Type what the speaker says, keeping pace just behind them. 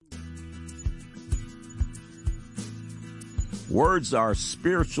Words are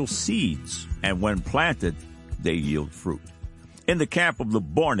spiritual seeds, and when planted, they yield fruit. In the camp of the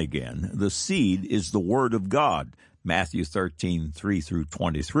born-again, the seed is the Word of God, Matthew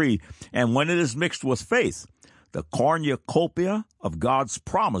 13:3-23, and when it is mixed with faith, the cornucopia of God's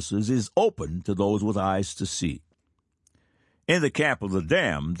promises is open to those with eyes to see. In the camp of the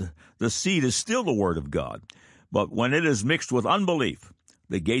damned, the seed is still the Word of God, but when it is mixed with unbelief,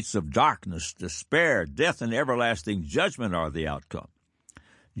 the gates of darkness, despair, death, and everlasting judgment are the outcome.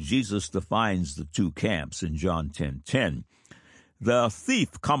 Jesus defines the two camps in John 10:10. The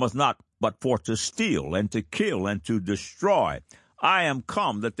thief cometh not but for to steal, and to kill, and to destroy. I am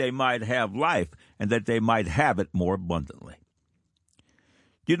come that they might have life, and that they might have it more abundantly.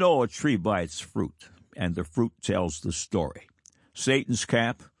 You know a tree by its fruit, and the fruit tells the story. Satan's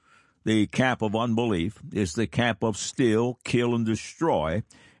camp, the camp of unbelief, is the camp of steal, kill, and destroy,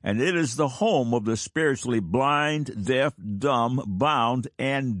 and it is the home of the spiritually blind, deaf, dumb, bound,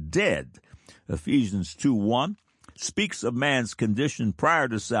 and dead. Ephesians 2:1 speaks of man's condition prior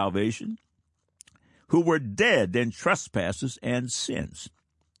to salvation, who were dead in trespasses and sins.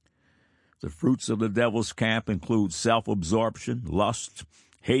 The fruits of the devil's camp include self-absorption, lust,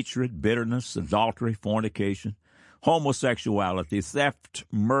 hatred, bitterness, adultery, fornication, homosexuality, theft,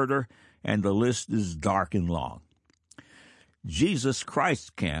 murder, and the list is dark and long. Jesus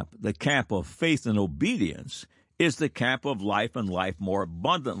Christ's camp, the camp of faith and obedience, is the camp of life and life more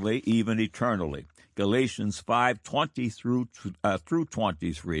abundantly, even eternally. Galatians 5:20 through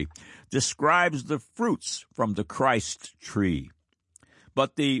 23 describes the fruits from the Christ tree.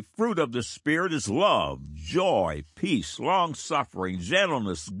 But the fruit of the Spirit is love, joy, peace, long-suffering,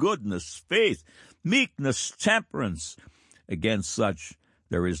 gentleness, goodness, faith, meekness, temperance. Against such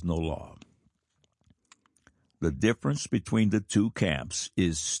there is no law. The difference between the two camps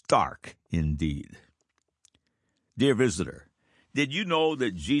is stark indeed. Dear visitor, did you know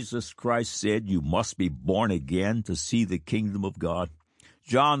that Jesus Christ said you must be born again to see the kingdom of God?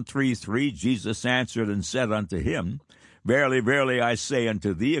 John 3:3, Jesus answered and said unto him, Verily, verily, I say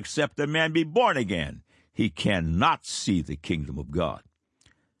unto thee, except a man be born again, he cannot see the kingdom of God.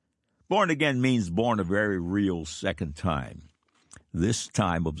 Born again means born a very real second time, this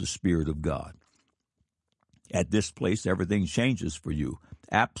time of the Spirit of God. At this place, everything changes for you,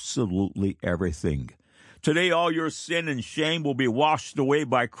 absolutely everything. Today, all your sin and shame will be washed away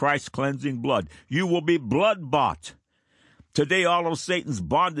by Christ's cleansing blood. You will be blood-bought. Today, all of Satan's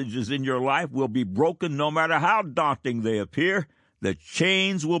bondages in your life will be broken no matter how daunting they appear. The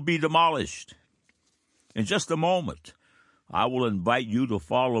chains will be demolished. In just a moment, I will invite you to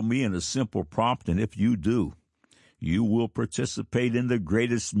follow me in a simple prompt, and if you do, you will participate in the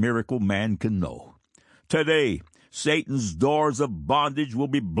greatest miracle man can know. Today, Satan's doors of bondage will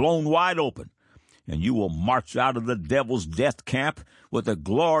be blown wide open, and you will march out of the devil's death camp with a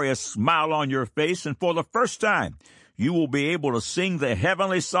glorious smile on your face, and for the first time, you will be able to sing the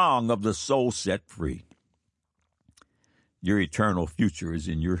heavenly song of the soul set free. Your eternal future is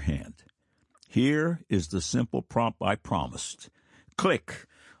in your hand. Here is the simple prompt I promised. Click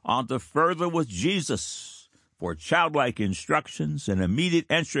on the Further with Jesus for childlike instructions and immediate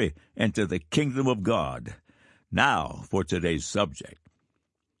entry into the kingdom of God. Now for today's subject.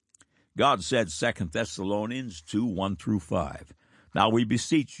 God said, 2 Thessalonians 2:1-5, Now we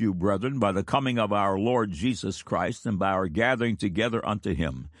beseech you, brethren, by the coming of our Lord Jesus Christ, and by our gathering together unto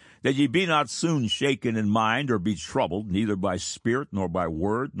him, that ye be not soon shaken in mind, or be troubled, neither by spirit, nor by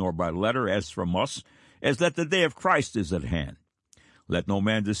word, nor by letter, as from us, as that the day of Christ is at hand. Let no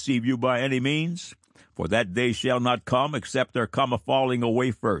man deceive you by any means, for that day shall not come, except there come a falling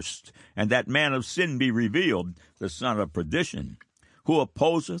away first, and that man of sin be revealed, the son of perdition, who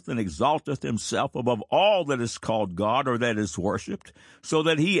opposeth and exalteth himself above all that is called God or that is worshipped, so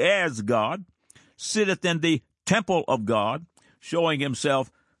that he as God sitteth in the temple of God, showing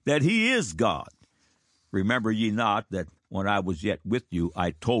himself that he is God. Remember ye not that when I was yet with you,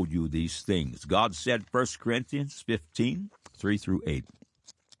 I told you these things. God said, 1 Corinthians 15:3-8.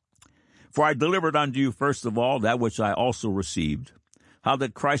 For I delivered unto you first of all that which I also received, how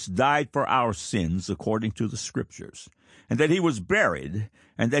that Christ died for our sins according to the Scriptures, and that he was buried,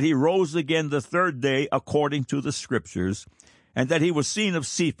 and that he rose again the third day according to the Scriptures, and that he was seen of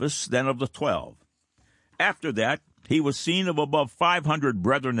Cephas, then of the 12. After that, he was seen of above 500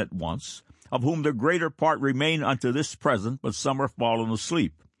 brethren at once, of whom the greater part remain unto this present, but some are fallen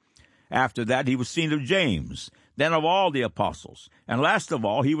asleep. After that, he was seen of James, then of all the apostles, and last of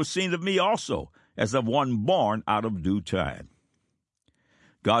all, he was seen of me also, as of one born out of due time.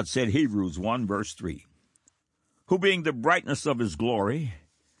 God said, Hebrews 1:3, who being the brightness of his glory,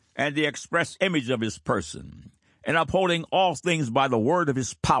 and the express image of his person, and upholding all things by the word of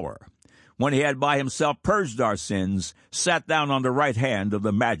his power, when he had by himself purged our sins, sat down on the right hand of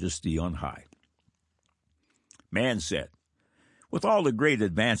the Majesty on high. Man said, with all the great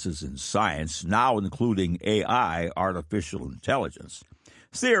advances in science, now including AI, artificial intelligence,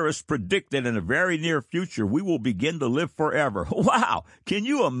 theorists predict that in a very near future we will begin to live forever. Wow! Can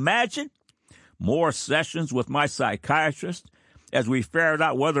you imagine? More sessions with my psychiatrist as we ferret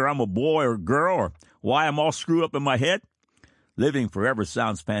out whether I'm a boy or girl or why I'm all screwed up in my head? Living forever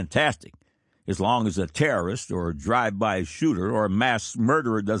sounds fantastic, as long as a terrorist or a drive-by shooter or a mass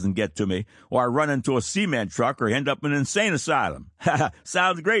murderer doesn't get to me, or I run into a cement truck or end up in an insane asylum.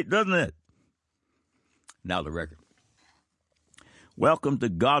 Sounds great, doesn't it? Now the record. Welcome to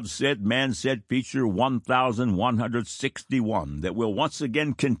God Said, Man Said feature 1161 that will once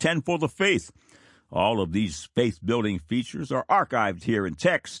again contend for the faith. All of these faith-building features are archived here in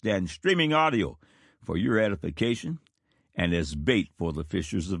text and streaming audio for your edification and as bait for the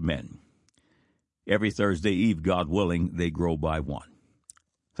fishers of men. Every Thursday Eve, God willing, they grow by one.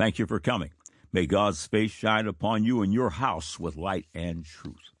 Thank you for coming. May God's face shine upon you and your house with light and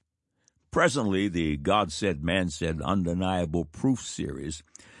truth. Presently, the God Said, Man Said Undeniable Proof series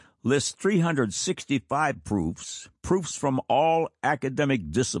lists 365 proofs from all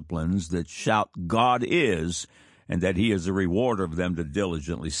academic disciplines that shout God is, and that he is a rewarder of them that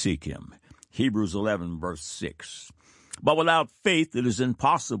diligently seek him. Hebrews 11, verse 6. But without faith it is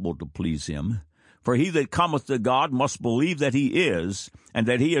impossible to please him. For he that cometh to God must believe that he is, and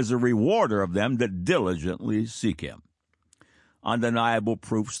that he is a rewarder of them that diligently seek him. Undeniable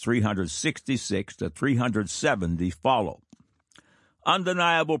proofs 366 to 370 follow.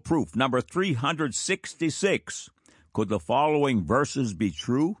 Undeniable proof number 366. Could the following verses be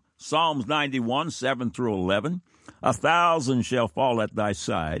true? Psalms 91, 7 through 11. 1,000 shall fall at thy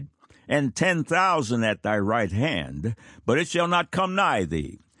side, and 10,000 at thy right hand, but it shall not come nigh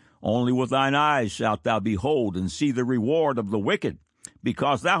thee. Only with thine eyes shalt thou behold and see the reward of the wicked.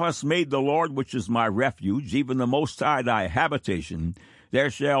 Because thou hast made the Lord, which is my refuge, even the Most High thy habitation,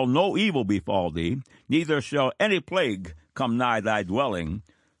 there shall no evil befall thee, neither shall any plague come nigh thy dwelling.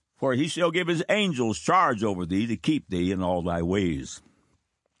 For he shall give his angels charge over thee to keep thee in all thy ways.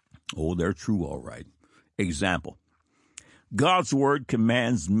 Oh, they're true, all right. Example. God's word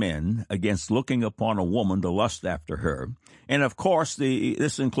commands men against looking upon a woman to lust after her. And, of course,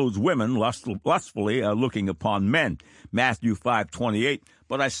 this includes women lustfully looking upon men. Matthew 5:28.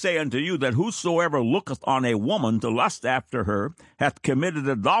 But I say unto you that whosoever looketh on a woman to lust after her hath committed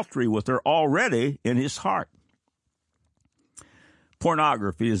adultery with her already in his heart.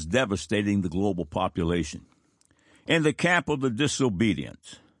 Pornography is devastating the global population. In the camp of the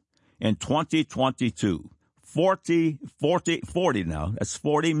disobedient, in 2022, 40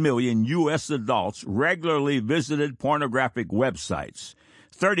 million U.S. adults regularly visited pornographic websites.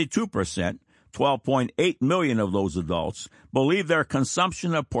 32%, 12.8 million of those adults, believe their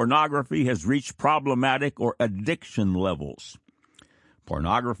consumption of pornography has reached problematic or addiction levels.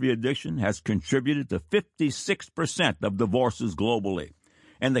 Pornography addiction has contributed to 56% of divorces globally.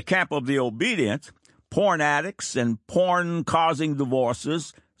 In the camp of the obedient, porn addicts and porn-causing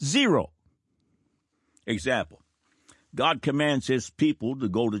divorces, 0. Example. God commands his people to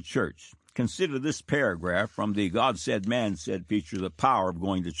go to church. Consider this paragraph from the God Said, Man Said feature, The Power of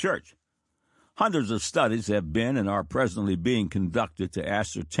Going to Church. Hundreds of studies have been and are presently being conducted to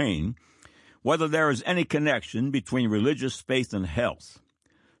ascertain whether there is any connection between religious faith and health.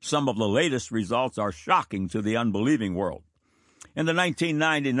 Some of the latest results are shocking to the unbelieving world. In the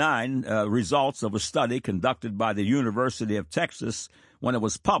 1999 results of a study conducted by the University of Texas, when it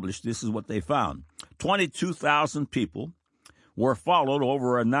was published, this is what they found. 22,000 people were followed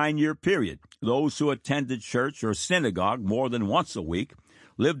over a 9-year period. Those who attended church or synagogue more than once a week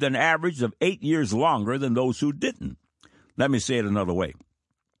lived an average of 8 years longer than those who didn't. Let me say it another way.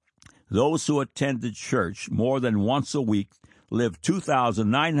 Those who attended church more than once a week lived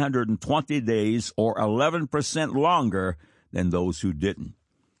 2,920 days or 11% longer than those who didn't.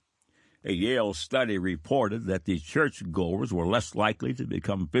 A Yale study reported that the churchgoers were less likely to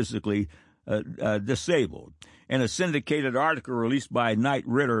become physically disabled. In a syndicated article released by Knight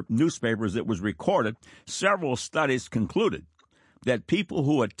Ridder newspapers that was recorded, several studies concluded that people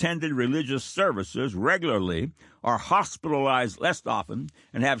who attended religious services regularly are hospitalized less often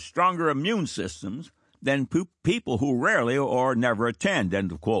and have stronger immune systems than people who rarely or never attend,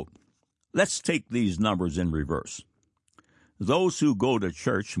 end of quote. Let's take these numbers in reverse. Those who go to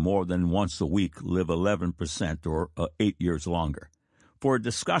church more than once a week live 11% or 8 years longer. For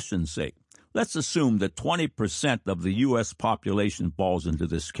discussion's sake, let's assume that 20% of the U.S. population falls into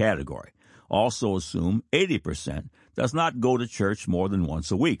this category. Also assume 80% does not go to church more than once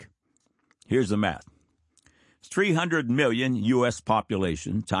a week. Here's the math. 300 million U.S.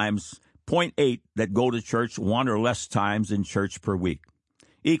 population times 0.8 that go to church one or less times in church per week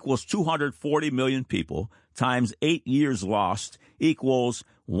equals 240 million people times 8 years lost equals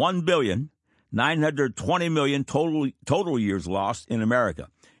 1,920,000,000 total years lost in America.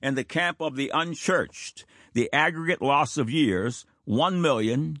 In the camp of the unchurched, the aggregate loss of years,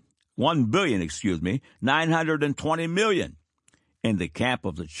 1,920,000,000. In the camp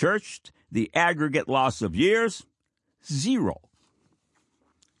of the churched, the aggregate loss of years, 0.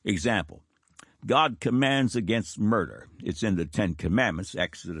 Example, God commands against murder. It's in the Ten Commandments,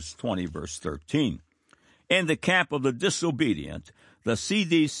 Exodus 20, verse 13. In the camp of the disobedient, the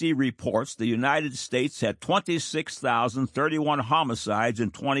CDC reports the United States had 26,031 homicides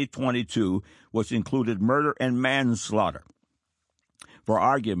in 2022, which included murder and manslaughter. For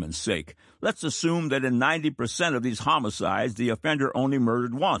argument's sake, let's assume that in 90% of these homicides, the offender only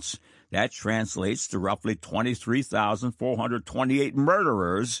murdered once. That translates to roughly 23,428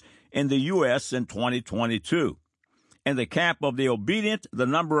 murderers in the U.S. in 2022. In the camp of the obedient, the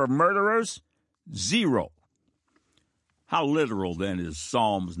number of murderers, 0. How literal, then, is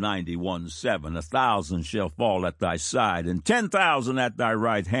Psalms 91:7? 1,000 shall fall at thy side, and 10,000 at thy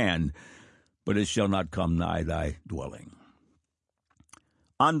right hand, but it shall not come nigh thy dwelling.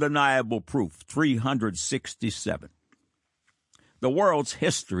 Undeniable proof, 367. The world's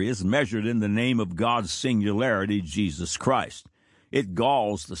history is measured in the name of God's singularity, Jesus Christ. It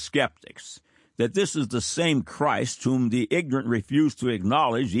galls the skeptics that this is the same Christ whom the ignorant refuse to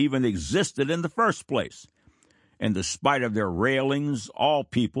acknowledge even existed in the first place. And despite of their railings, all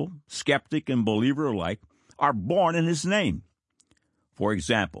people, skeptic and believer alike, are born in his name. For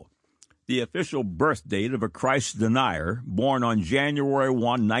example, the official birth date of a Christ denier born on January 1,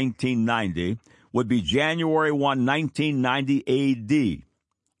 1990, would be January 1, 1990 A.D.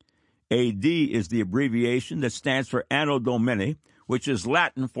 A.D. is the abbreviation that stands for Anno Domini, which is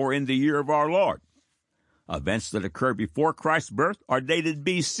Latin for in the year of our Lord. Events that occurred before Christ's birth are dated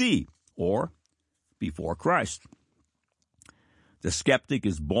B.C., or before Christ. The skeptic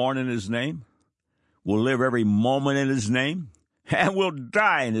is born in his name, will live every moment in his name, and will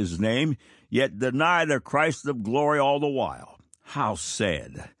die in his name, yet deny the Christ of glory all the while. How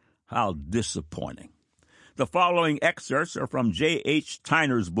sad, how disappointing. The following excerpts are from J.H.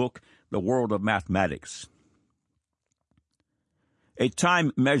 Tyner's book, The World of Mathematics. A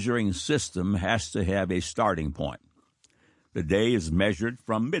time-measuring system has to have a starting point. The day is measured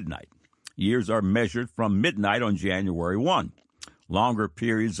from midnight. Years are measured from midnight on January 1. Longer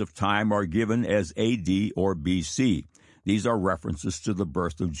periods of time are given as A.D. or B.C. These are references to the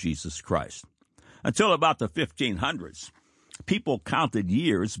birth of Jesus Christ. Until about the 1500s, people counted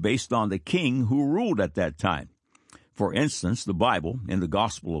years based on the king who ruled at that time. For instance, the Bible, in the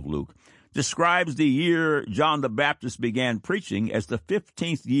Gospel of Luke, describes the year John the Baptist began preaching as the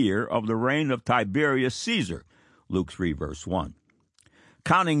 15th year of the reign of Tiberius Caesar, Luke 3, verse 1.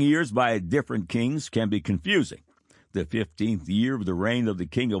 Counting years by different kings can be confusing. The 15th year of the reign of the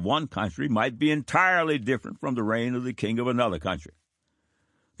king of one country might be entirely different from the reign of the king of another country.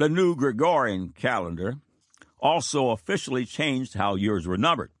 The new Gregorian calendar also officially changed how years were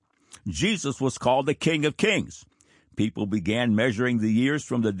numbered. Jesus was called the King of Kings. People began measuring the years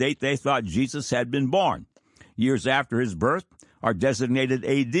from the date they thought Jesus had been born. Years after his birth are designated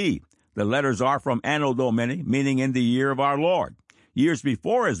A.D. The letters are from Anno Domini, meaning in the year of our Lord. Years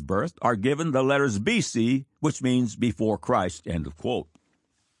before his birth are given the letters B.C., which means before Christ, end of quote.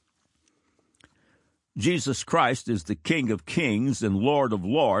 Jesus Christ is the King of Kings and Lord of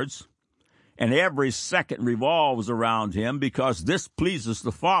Lords, and every second revolves around him because this pleases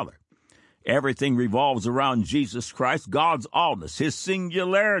the Father. Everything revolves around Jesus Christ, God's allness, his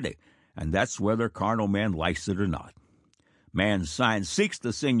singularity, and that's whether carnal man likes it or not. Man's science seeks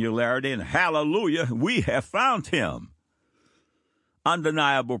the singularity, and hallelujah, we have found him.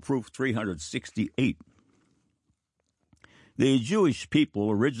 Undeniable proof 368. The Jewish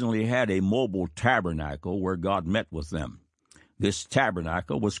people originally had a mobile tabernacle where God met with them. This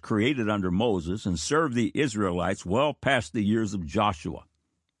tabernacle was created under Moses and served the Israelites well past the years of Joshua.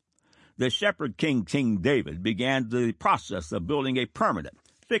 The shepherd king, King David, began the process of building a permanent,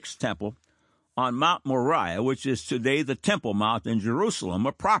 fixed temple on Mount Moriah, which is today the Temple Mount in Jerusalem,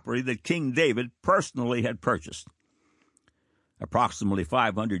 a property that King David personally had purchased. Approximately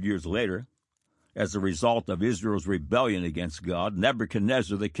 500 years later, as a result of Israel's rebellion against God,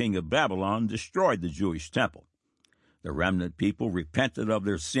 Nebuchadnezzar, the king of Babylon, destroyed the Jewish temple. The remnant people repented of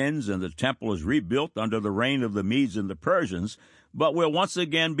their sins, and the temple was rebuilt under the reign of the Medes and the Persians, but will once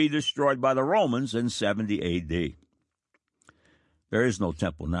again be destroyed by the Romans in 70 A.D. There is no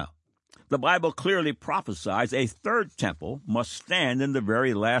temple now. The Bible clearly prophesies a third temple must stand in the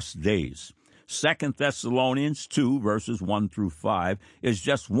very last days. 2 Thessalonians 2, verses 1 through 5, is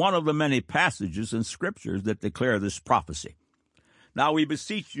just one of the many passages in Scriptures that declare this prophecy. Now we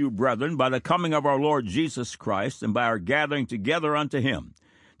beseech you, brethren, by the coming of our Lord Jesus Christ, and by our gathering together unto him,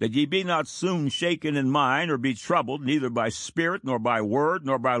 that ye be not soon shaken in mind, or be troubled, neither by spirit, nor by word,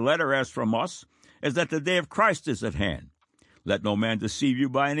 nor by letter as from us, as that the day of Christ is at hand. Let no man deceive you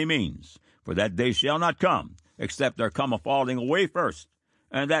by any means, for that day shall not come, except there come a falling away first,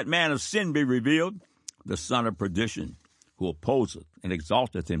 and that man of sin be revealed, the son of perdition, who opposeth and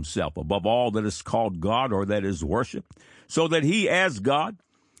exalteth himself above all that is called God or that is worshipped, so that he as God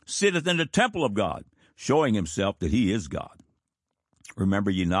sitteth in the temple of God, showing himself that he is God.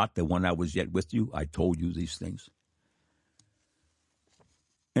 Remember ye not that when I was yet with you, I told you these things?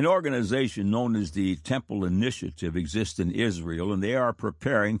 An organization known as the Temple Initiative exists in Israel, and they are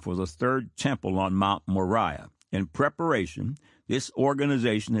preparing for the third temple on Mount Moriah. In preparation, this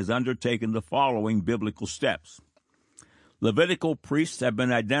organization has undertaken the following biblical steps. Levitical priests have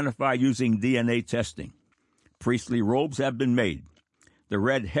been identified using DNA testing. Priestly robes have been made. The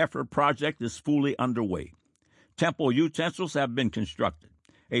Red Heifer Project is fully underway. Temple utensils have been constructed.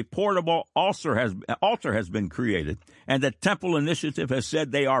 A portable altar has been created, and the Temple Initiative has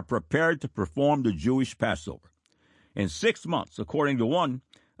said they are prepared to perform the Jewish Passover. In 6 months, according to one,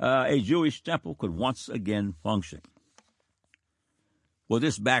 a Jewish temple could once again function. With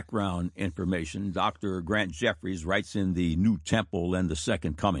this background information, Dr. Grant Jeffries writes in The New Temple and the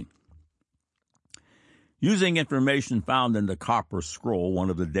Second Coming. Using information found in the Copper Scroll, one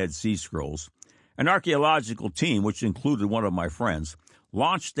of the Dead Sea Scrolls, an archaeological team, which included one of my friends,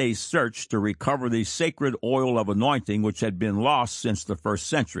 launched a search to recover the sacred oil of anointing which had been lost since the 1st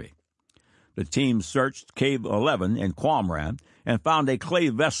century. The team searched Cave 11 in Qumran and found a clay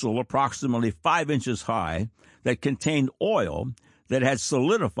vessel approximately 5 inches high that contained oil that had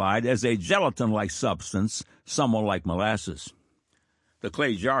solidified as a gelatin-like substance, somewhat like molasses. The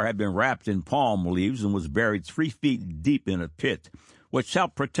clay jar had been wrapped in palm leaves and was buried 3 feet deep in a pit, which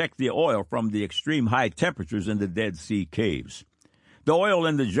helped protect the oil from the extreme high temperatures in the Dead Sea caves. The oil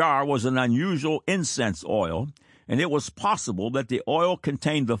in the jar was an unusual incense oil, and it was possible that the oil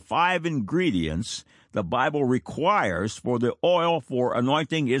contained the 5 ingredients the Bible requires for the oil for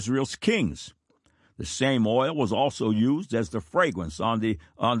anointing Israel's kings. The same oil was also used as the fragrance on the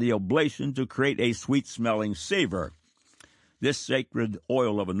oblation to create a sweet-smelling savor. This sacred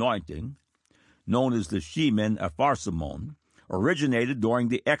oil of anointing, known as the Shemin Apharsimon, originated during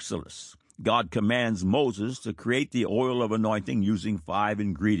the Exodus. God commands Moses to create the oil of anointing using 5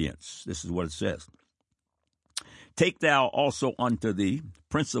 ingredients. This is what it says. Take thou also unto thee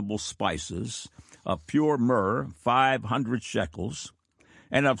principal spices of pure myrrh 500 shekels,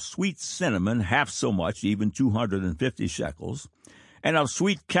 and of sweet cinnamon half so much, even 250 shekels, and of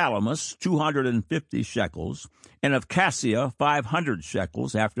sweet calamus 250 shekels, and of cassia 500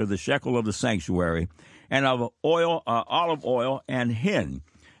 shekels, after the shekel of the sanctuary, and of oil, olive oil, and hin.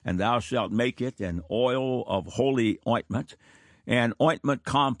 And thou shalt make it an oil of holy ointment, an ointment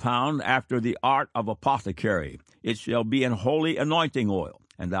compound after the art of apothecary. It shall be an holy anointing oil.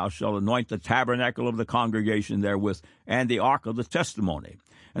 And thou shalt anoint the tabernacle of the congregation therewith, and the ark of the testimony.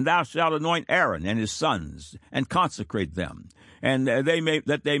 And thou shalt anoint Aaron and his sons, and consecrate them, and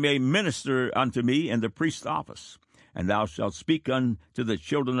that they may minister unto me in the priest's office. And thou shalt speak unto the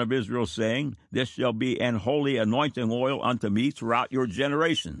children of Israel, saying, This shall be an holy anointing oil unto me throughout your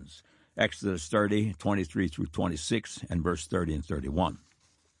generations. Exodus 30, 23 through 26, and verse 30 and 31.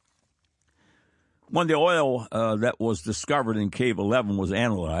 When the oil that was discovered in Cave 11 was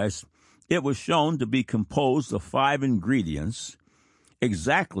analyzed, it was shown to be composed of 5 ingredients,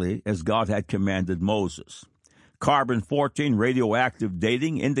 exactly as God had commanded Moses. Carbon-14 radioactive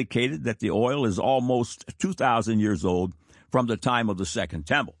dating indicated that the oil is almost 2,000 years old from the time of the Second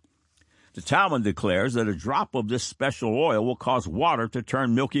Temple. The Talmud declares that a drop of this special oil will cause water to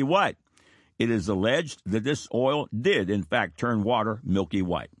turn milky white. It is alleged that this oil did, in fact, turn water milky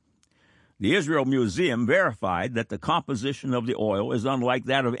white. The Israel Museum verified that the composition of the oil is unlike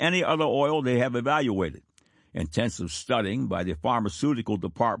that of any other oil they have evaluated. Intensive studying by the pharmaceutical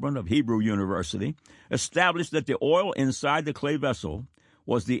department of Hebrew University established that the oil inside the clay vessel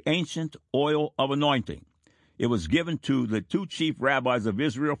was the ancient oil of anointing. It was given to the 2 chief rabbis of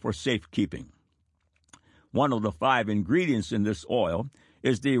Israel for safekeeping. One of the 5 ingredients in this oil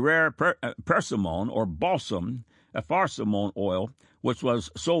is the rare persimmon or balsam, a farsimon oil, which was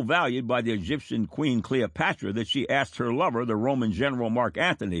so valued by the Egyptian queen Cleopatra that she asked her lover, the Roman general Mark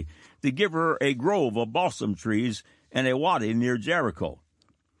Antony, to give her a grove of balsam trees in a wadi near Jericho.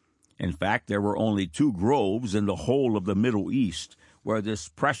 In fact, there were only 2 groves in the whole of the Middle East where this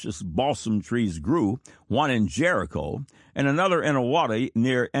precious balsam trees grew, one in Jericho and another in a wadi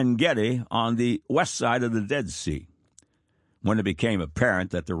near En-Gedi on the west side of the Dead Sea. When it became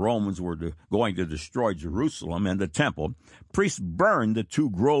apparent that the Romans were going to destroy Jerusalem and the temple, priests burned the 2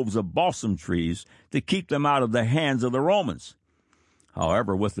 groves of balsam trees to keep them out of the hands of the Romans.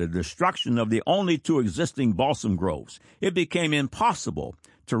 However, with the destruction of the only 2 existing balsam groves, it became impossible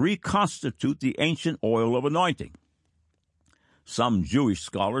to reconstitute the ancient oil of anointing. Some Jewish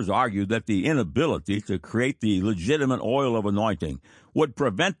scholars argue that the inability to create the legitimate oil of anointing would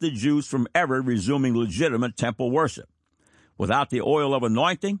prevent the Jews from ever resuming legitimate temple worship. Without the oil of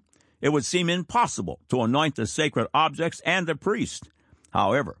anointing, it would seem impossible to anoint the sacred objects and the priest.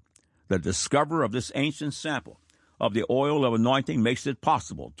 However, the discovery of this ancient sample of the oil of anointing makes it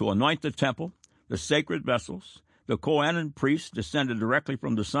possible to anoint the temple, the sacred vessels, the Kohanim priests descended directly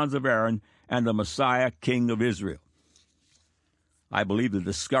from the sons of Aaron, and the Messiah, King of Israel. I believe the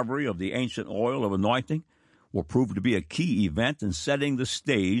discovery of the ancient oil of anointing will prove to be a key event in setting the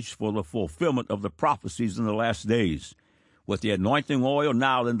stage for the fulfillment of the prophecies in the last days. With the anointing oil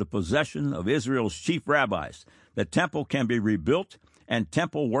now in the possession of Israel's chief rabbis, the temple can be rebuilt and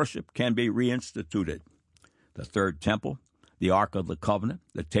temple worship can be reinstituted. The third temple, the Ark of the Covenant,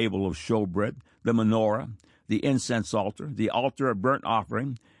 the table of showbread, the menorah, the incense altar, the altar of burnt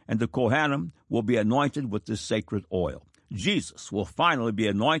offering, and the Kohanim will be anointed with this sacred oil. Jesus will finally be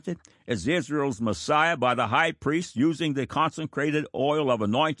anointed as Israel's Messiah by the high priest using the consecrated oil of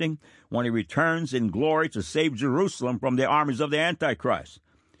anointing when he returns in glory to save Jerusalem from the armies of the Antichrist.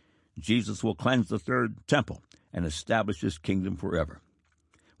 Jesus will cleanse the third temple and establish his kingdom forever.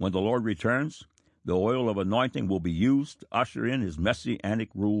 When the Lord returns, the oil of anointing will be used to usher in his messianic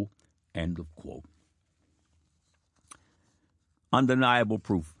rule. End of quote. Undeniable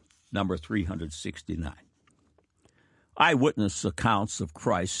proof, number 369. Eyewitness accounts of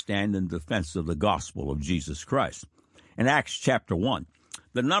Christ stand in defense of the gospel of Jesus Christ. In Acts chapter 1,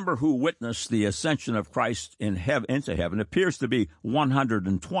 the number who witnessed the ascension of Christ into heaven appears to be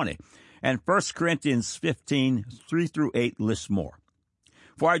 120, and 1 Corinthians 15, 3-8 lists more.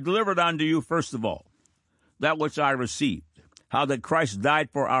 For I delivered unto you, first of all, that which I received, how that Christ died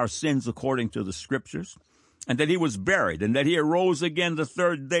for our sins according to the Scriptures, and that he was buried, and that he arose again the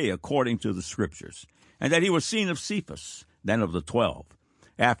third day according to the Scriptures, and that he was seen of Cephas, then of the 12.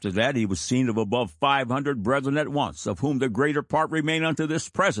 After that he was seen of above 500 brethren at once, of whom the greater part remain unto this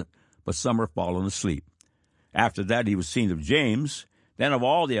present, but some are fallen asleep. After that he was seen of James, then of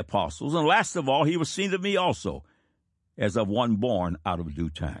all the apostles, and last of all he was seen of me also, as of one born out of due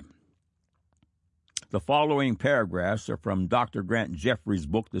time. The following paragraphs are from Dr. Grant Jeffrey's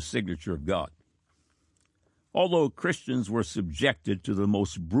book, The Signature of God. Although Christians were subjected to the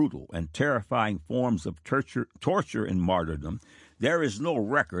most brutal and terrifying forms of torture and martyrdom, there is no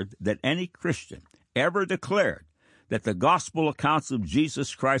record that any Christian ever declared that the gospel accounts of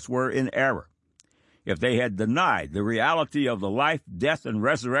Jesus Christ were in error. If they had denied the reality of the life, death, and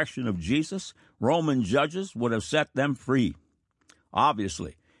resurrection of Jesus, Roman judges would have set them free.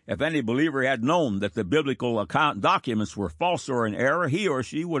 Obviously, if any believer had known that the biblical account documents were false or in error, he or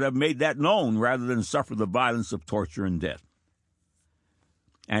she would have made that known rather than suffer the violence of torture and death.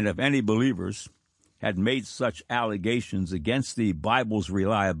 And if any believers had made such allegations against the Bible's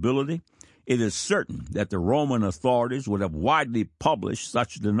reliability, it is certain that the Roman authorities would have widely published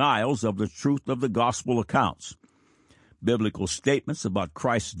such denials of the truth of the gospel accounts. Biblical statements about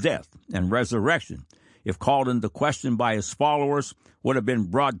Christ's death and resurrection, if called into question by his followers, would have been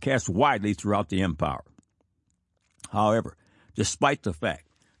broadcast widely throughout the empire. However, despite the fact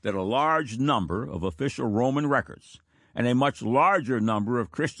that a large number of official Roman records and a much larger number of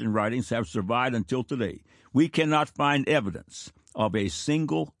Christian writings have survived until today, we cannot find evidence of a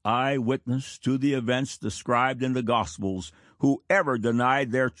single eyewitness to the events described in the Gospels who ever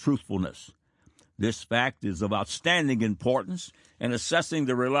denied their truthfulness. This fact is of outstanding importance in assessing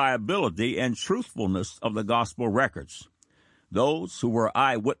the reliability and truthfulness of the Gospel records. Those who were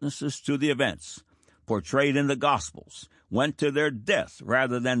eyewitnesses to the events portrayed in the Gospels went to their death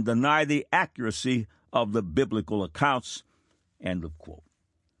rather than deny the accuracy of the biblical accounts. End of quote.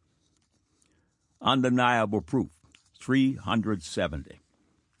 Undeniable proof, 370.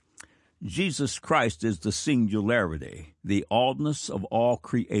 Jesus Christ is the singularity, the allness of all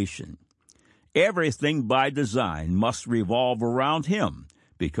creation. Everything by design must revolve around him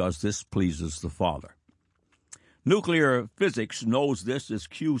because this pleases the Father. Nuclear physics knows this as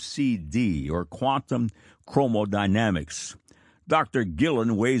QCD, or quantum chromodynamics. Dr.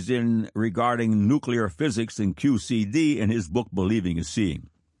 Gillen weighs in regarding nuclear physics and QCD in his book, Believing is Seeing.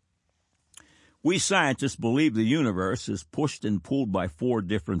 We scientists believe the universe is pushed and pulled by 4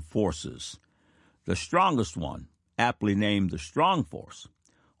 different forces. The strongest one, aptly named the strong force,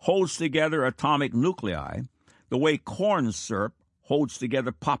 holds together atomic nuclei the way corn syrup holds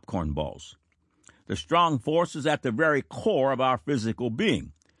together popcorn balls. The strong force is at the very core of our physical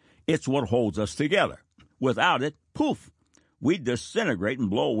being. It's what holds us together. Without it, poof, we disintegrate and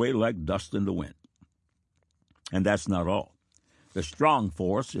blow away like dust in the wind. And that's not all. The strong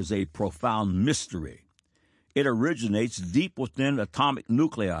force is a profound mystery. It originates deep within atomic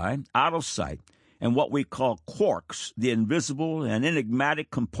nuclei, out of sight, and what we call quarks, the invisible and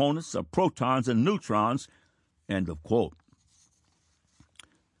enigmatic components of protons and neutrons, end of quote.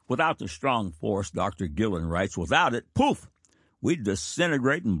 Without the strong force, Dr. Gillen writes, without it, poof, we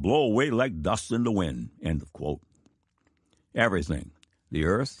disintegrate and blow away like dust in the wind, end of quote. Everything, the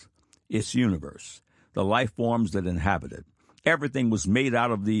earth, its universe, the life forms that inhabit it, everything was made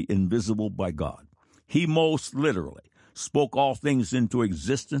out of the invisible by God. He most literally spoke all things into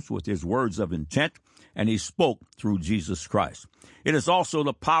existence with his words of intent, and he spoke through Jesus Christ. It is also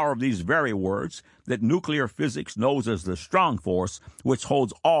the power of these very words that nuclear physics knows as the strong force, which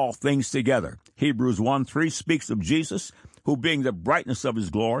holds all things together. Hebrews 1:3 speaks of Jesus, who being the brightness of his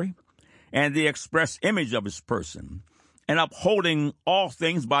glory and the express image of his person, and upholding all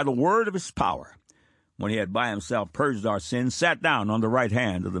things by the word of his power, when he had by himself purged our sins, sat down on the right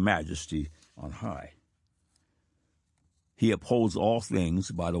hand of the majesty on high. He upholds all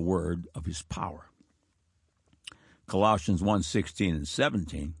things by the word of his power. Colossians 1:16 and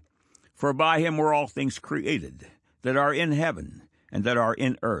 17, for by him were all things created, that are in heaven and that are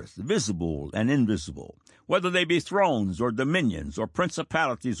in earth, visible and invisible, whether they be thrones or dominions or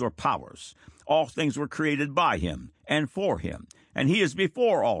principalities or powers. All things were created by him and for him, and he is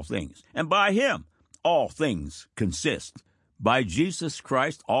before all things, and by him all things consist. By Jesus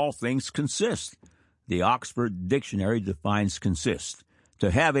Christ all things consist. The Oxford Dictionary defines consist: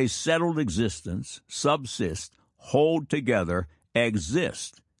 to have a settled existence, subsist, hold together,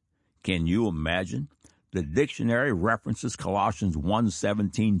 exist. Can you imagine? The dictionary references Colossians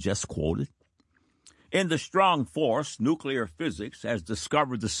 1:17 just quoted. In the strong force, nuclear physics has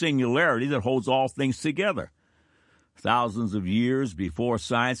discovered the singularity that holds all things together. Thousands of years before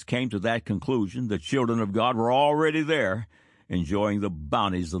science came to that conclusion, the children of God were already there, enjoying the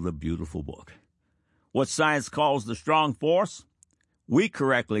bounties of the beautiful book. What science calls the strong force, we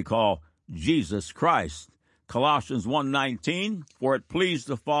correctly call Jesus Christ. Colossians 1:19, for it pleased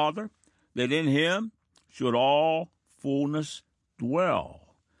the Father that in him should all fullness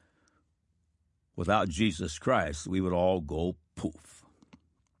dwell. Without Jesus Christ, we would all go poof.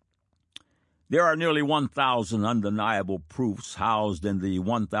 There are nearly 1,000 undeniable proofs housed in the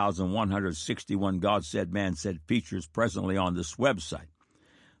 1,161 God Said, Man Said features presently on this website.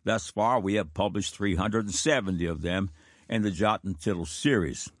 Thus far, we have published 370 of them in the Jot and Tittle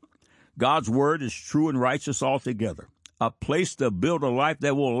series. God's word is true and righteous altogether, a place to build a life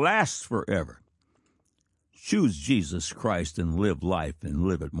that will last forever. Choose Jesus Christ and live life and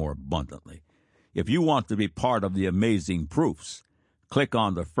live it more abundantly. If you want to be part of the amazing proofs, click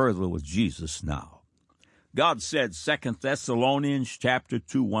on the Further with Jesus now. God said, 2 Thessalonians chapter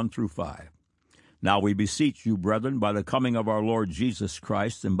 2, 1 through 5. Now we beseech you, brethren, by the coming of our Lord Jesus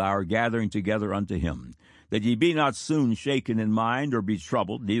Christ and by our gathering together unto him, that ye be not soon shaken in mind or be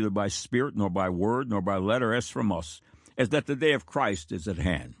troubled, neither by spirit nor by word nor by letter as from us, as that the day of Christ is at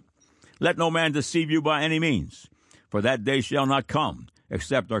hand. Let no man deceive you by any means, for that day shall not come,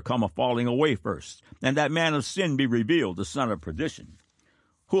 except there come a falling away first, and that man of sin be revealed, the son of perdition,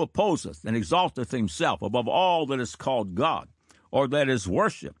 who opposeth and exalteth himself above all that is called God, or that is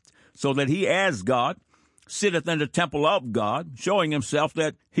worshipped, so that he as God sitteth in the temple of God, showing himself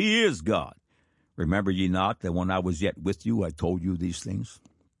that he is God. Remember ye not that when I was yet with you, I told you these things?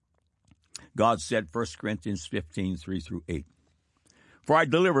 God said, 1 Corinthians 15, 3 through 8. For I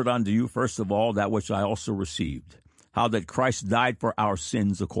delivered unto you first of all that which I also received, how that Christ died for our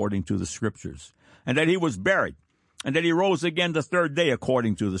sins according to the Scriptures, and that he was buried, and that he rose again the third day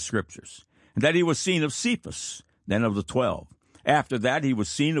according to the Scriptures, and that he was seen of Cephas, then of the 12. After that he was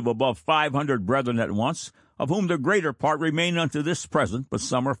seen of above 500 brethren at once, of whom the greater part remain unto this present, but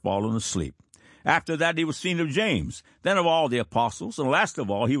some are fallen asleep. After that he was seen of James, then of all the apostles, and last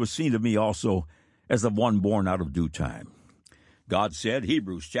of all he was seen of me also, as of one born out of due time. God said,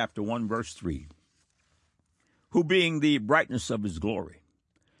 Hebrews chapter 1, verse 3, who being the brightness of his glory,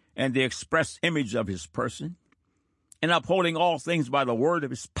 and the express image of his person, and upholding all things by the word of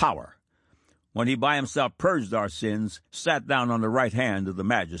his power, when he by himself purged our sins, sat down on the right hand of the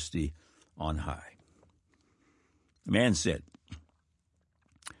majesty on high. The man said,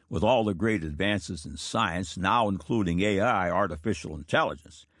 with all the great advances in science, now including AI, artificial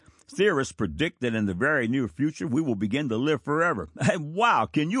intelligence, theorists predict that in the very near future we will begin to live forever. Wow,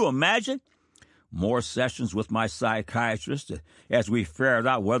 can you imagine? More sessions with my psychiatrist as we ferret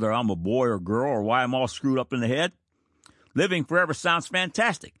out whether I'm a boy or girl or why I'm all screwed up in the head. Living forever sounds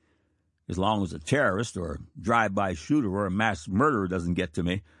fantastic, as long as a terrorist or a drive-by shooter or a mass murderer doesn't get to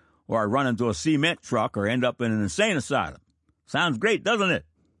me, or I run into a cement truck or end up in an insane asylum. Sounds great, doesn't it?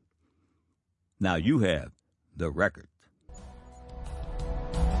 Now you have the record.